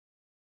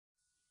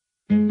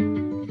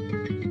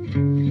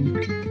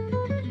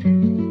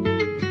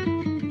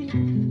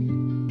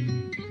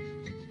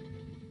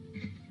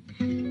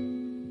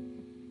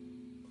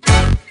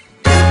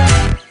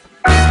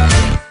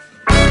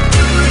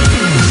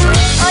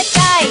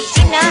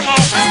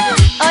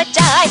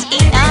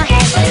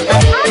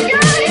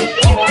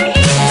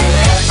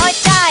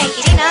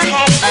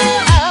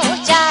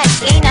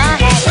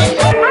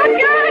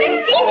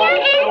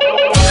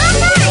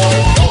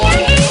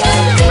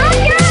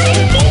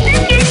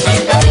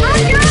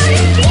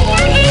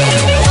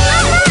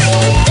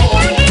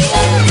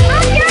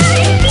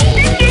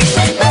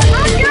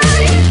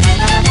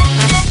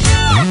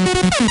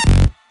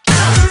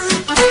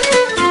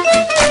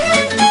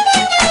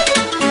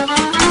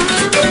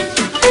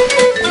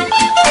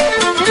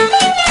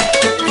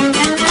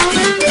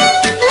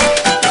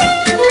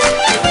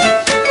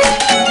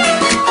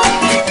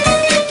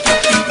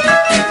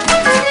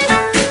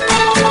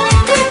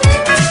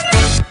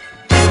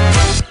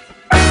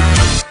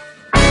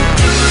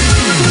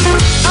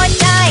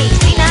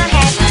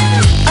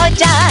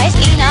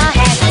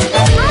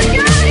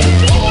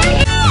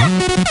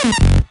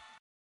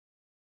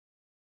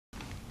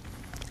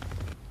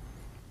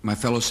My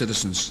fellow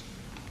citizens,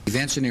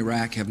 events in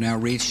Iraq have now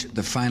reached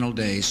the final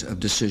days of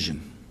decision.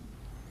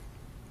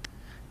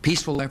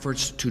 Peaceful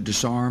efforts to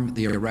disarm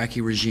the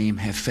Iraqi regime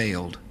have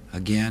failed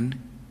again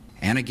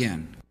and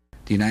again.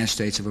 The United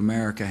States of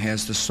America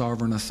has the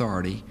sovereign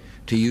authority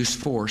to use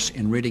force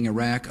in ridding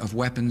Iraq of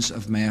weapons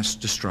of mass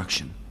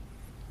destruction.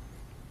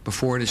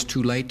 Before it is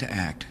too late to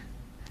act,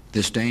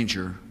 this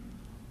danger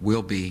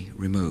will be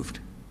removed.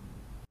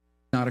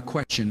 It's not a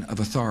question of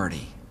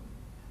authority.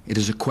 It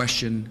is a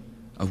question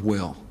of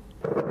will.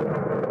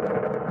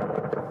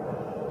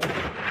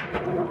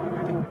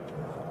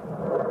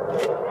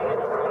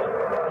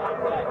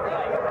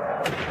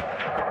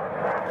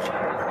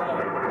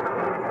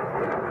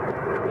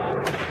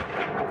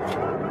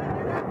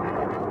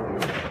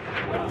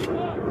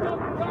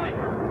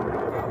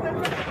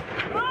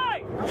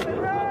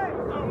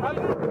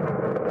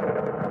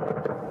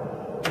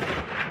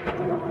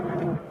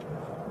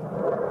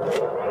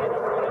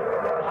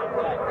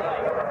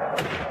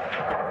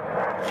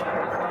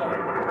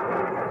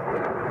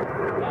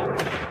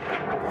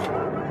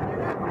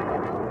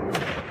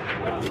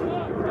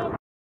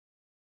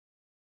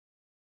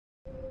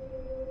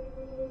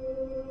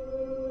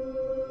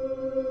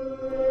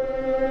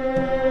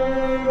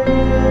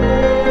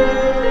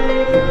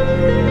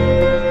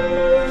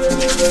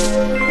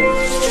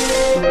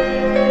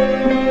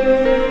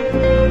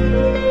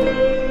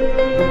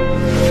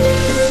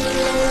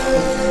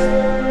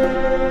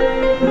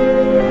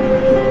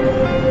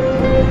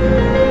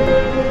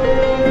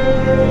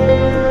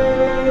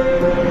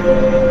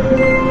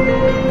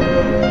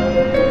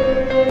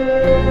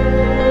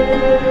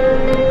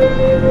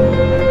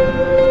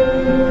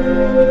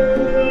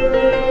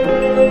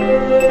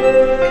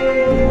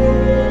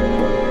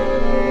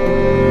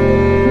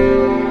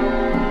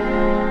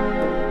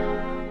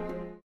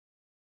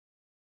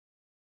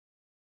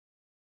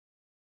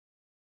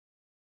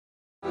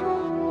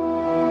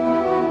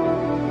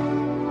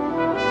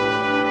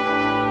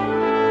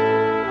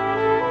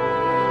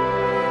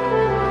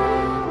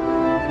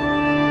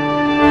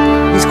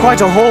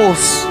 Quite a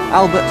horse,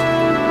 Albert,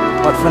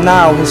 but for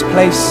now his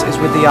place is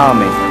with the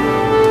army.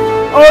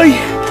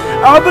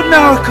 Albert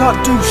now I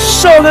can't do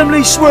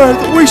solemnly swear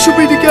that we shall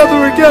be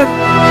together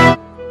again.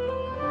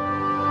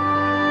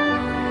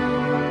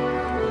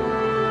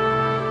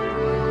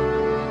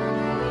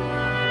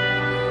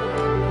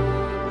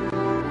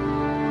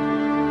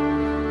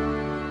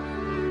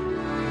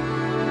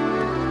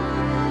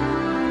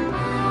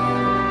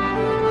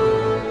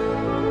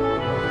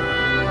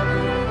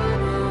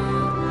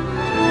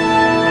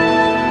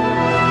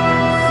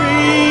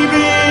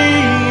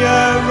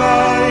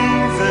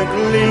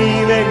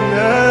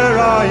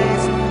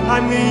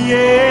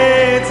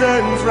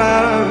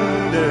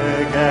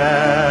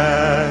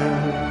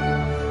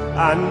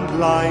 And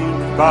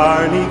like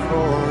barley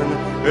corn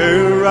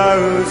who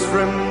rose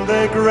from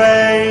the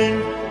grave,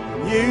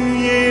 New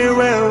Year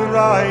will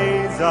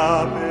rise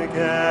up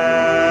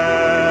again.